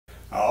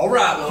All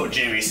right, little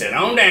Jimmy, sit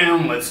on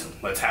down.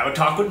 Let's have a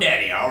talk with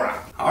Daddy. All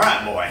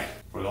right, boy.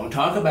 We're gonna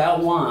talk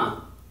about why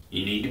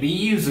you need to be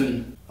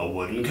using a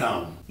wooden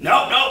comb.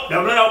 Nope.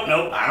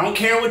 I don't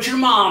care what your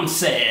mom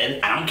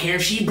said. I don't care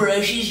if she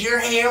brushes your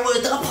hair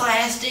with a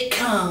plastic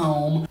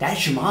comb.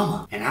 That's your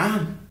mama, and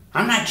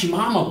I'm not your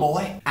mama,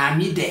 boy. I'm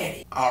your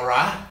daddy, all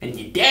right? And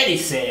your daddy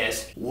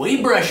says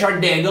we brush our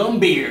daggum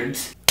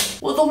beards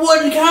with a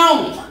wooden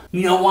comb.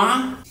 You know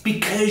why?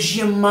 Because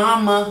your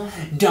mama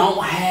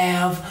don't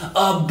have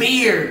a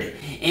beard.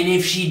 And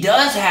if she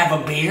does have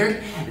a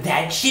beard,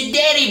 that's your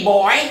daddy,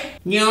 boy.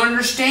 You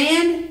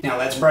understand? Now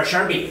let's brush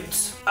our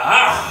beards.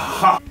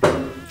 Oh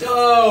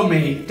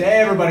me. Hey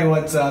everybody,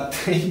 what's up?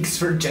 Thanks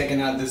for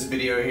checking out this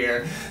video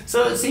here.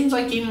 So it seems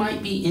like you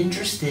might be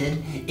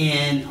interested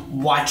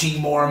in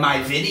watching more of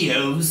my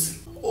videos,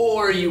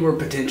 or you were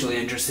potentially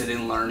interested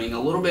in learning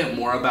a little bit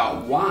more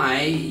about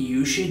why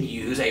you should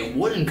use a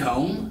wooden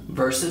comb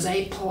versus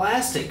a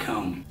plastic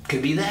comb.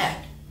 Could be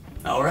that.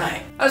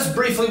 Alright. I just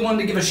briefly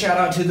wanted to give a shout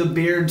out to the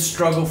Beard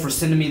Struggle for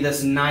sending me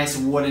this nice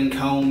wooden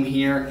comb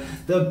here.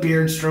 The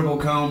Beard Struggle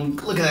comb.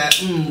 Look at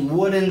that.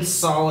 Wooden,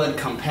 solid,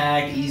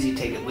 compact, easy to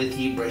take it with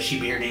you, brush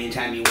your beard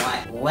anytime you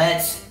want.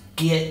 Let's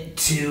get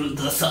to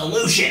the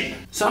solution.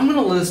 So I'm going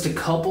to list a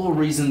couple of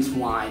reasons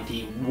why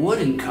the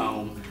wooden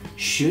comb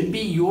should be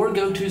your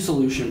go-to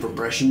solution for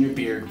brushing your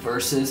beard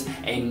versus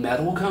a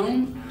metal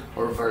comb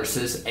or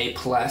versus a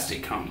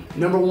plastic comb.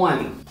 Number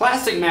one,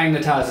 plastic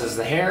magnetizes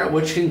the hair,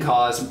 which can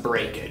cause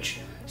breakage.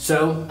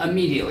 So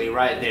immediately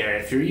right there,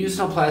 if you're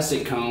using a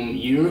plastic comb,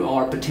 you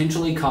are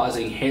potentially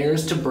causing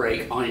hairs to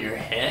break on your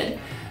head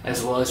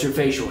as well as your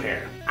facial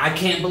hair. I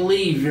can't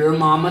believe your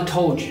mama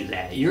told you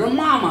that. Your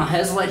mama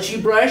has let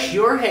you brush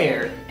your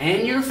hair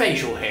and your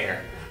facial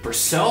hair for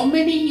so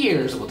many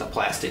years with a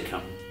plastic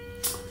comb.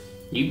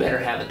 You better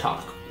have a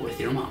talk with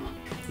your mama.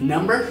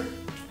 Number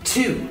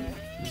two,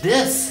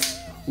 this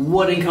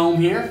wooden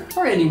comb here,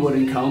 or any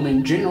wooden comb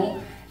in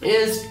general,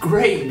 is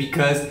great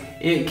because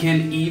it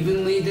can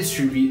evenly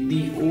distribute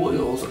the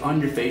oils on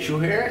your facial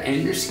hair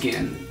and your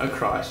skin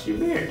across your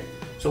beard.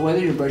 So whether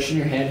you're brushing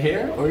your head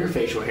hair or your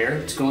facial hair,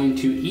 it's going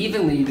to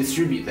evenly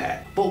distribute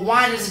that. But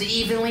why does it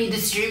evenly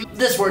distribute?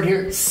 This word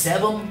here,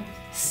 sebum.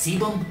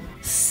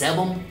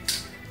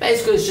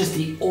 Basically, it's just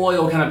the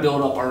oil kind of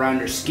build up around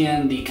your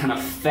skin, the kind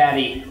of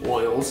fatty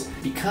oils.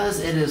 Because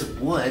it is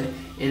wood,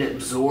 it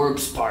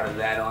absorbs part of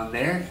that on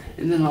there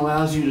and then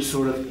allows you to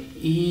sort of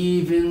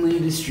evenly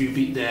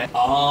distribute that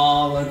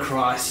all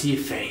across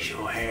your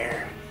facial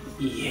hair.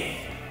 Yeah.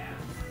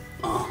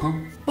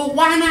 But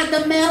why not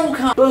the metal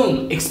comb?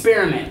 Boom,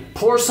 experiment.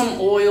 Pour some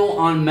oil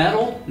on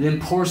metal, then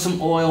pour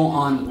some oil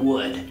on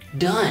wood.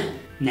 Done.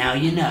 Now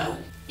you know.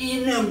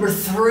 And number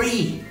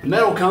three, the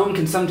metal comb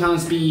can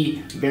sometimes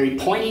be very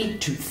pointy,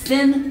 too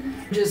thin,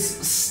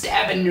 just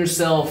stabbing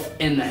yourself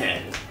in the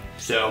head.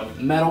 So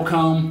metal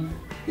comb,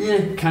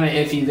 kind of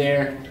iffy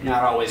there,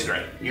 not always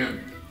great. You're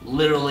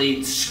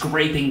literally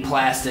scraping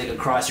plastic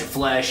across your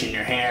flesh and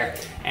your hair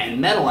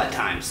and metal at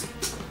times.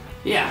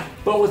 Yeah,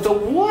 but with the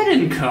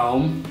wooden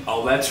comb,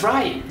 oh that's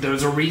right,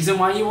 there's a reason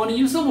why you want to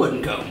use the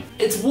wooden comb.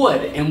 It's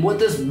wood, and what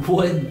does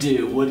wood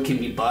do? Wood can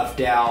be buffed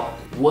out.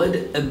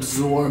 Wood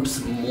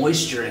absorbs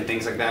moisture and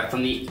things like that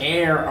from the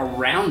air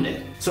around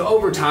it. So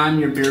over time,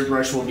 your beard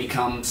brush will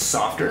become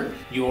softer,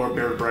 your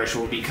beard brush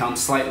will become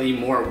slightly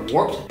more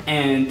warped,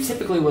 and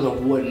typically with a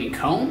wooden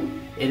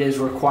comb, it is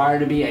required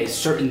to be a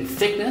certain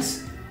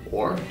thickness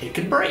or it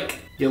could break.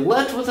 You're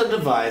left with a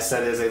device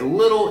that is a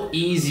little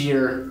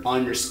easier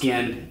on your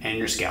skin and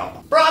your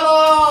scalp.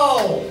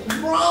 Bravo!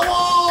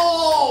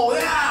 Bravo!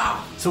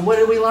 Yeah! So what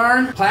did we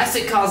learn?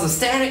 Plastic causes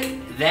static,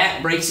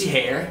 that breaks your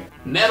hair.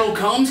 Metal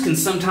combs can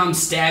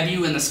sometimes stab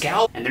you in the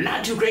scalp, and they're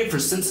not too great for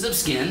sensitive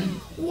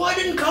skin.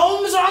 Wooden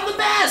combs are the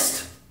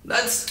best!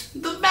 That's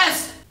the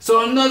best!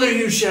 So another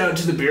huge shout out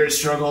to the Beard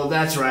Struggle.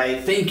 That's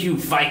right. Thank you,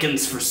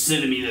 Vikings, for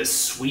sending me this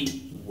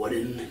sweet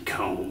wooden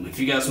comb. If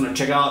you guys want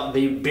to check out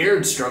the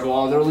Beard Struggle,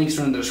 all their links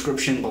are in the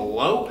description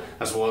below,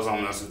 as well as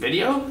on this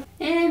video.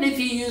 And if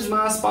you use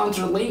my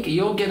sponsor link,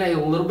 you'll get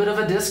a little bit of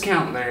a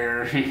discount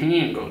there.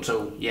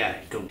 So yeah,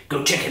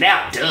 go check it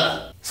out,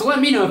 duh. So let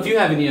me know if you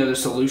have any other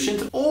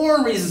solutions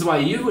or reasons why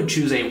you would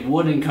choose a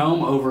wooden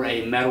comb over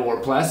a metal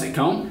or plastic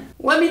comb.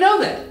 Let me know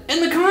that in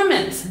the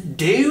comments.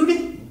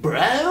 Dude,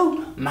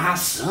 bro, my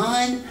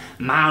son,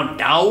 my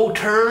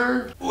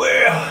daughter.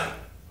 Well,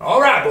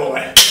 alright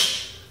boy.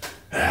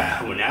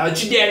 Well, now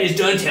that your daddy's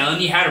done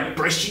telling you how to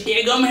brush your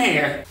daggum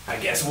hair, I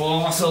guess we'll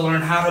also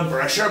learn how to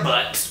brush our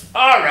butts.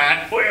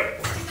 Alright, well.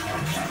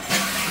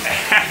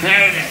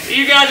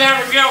 You guys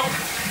have a go.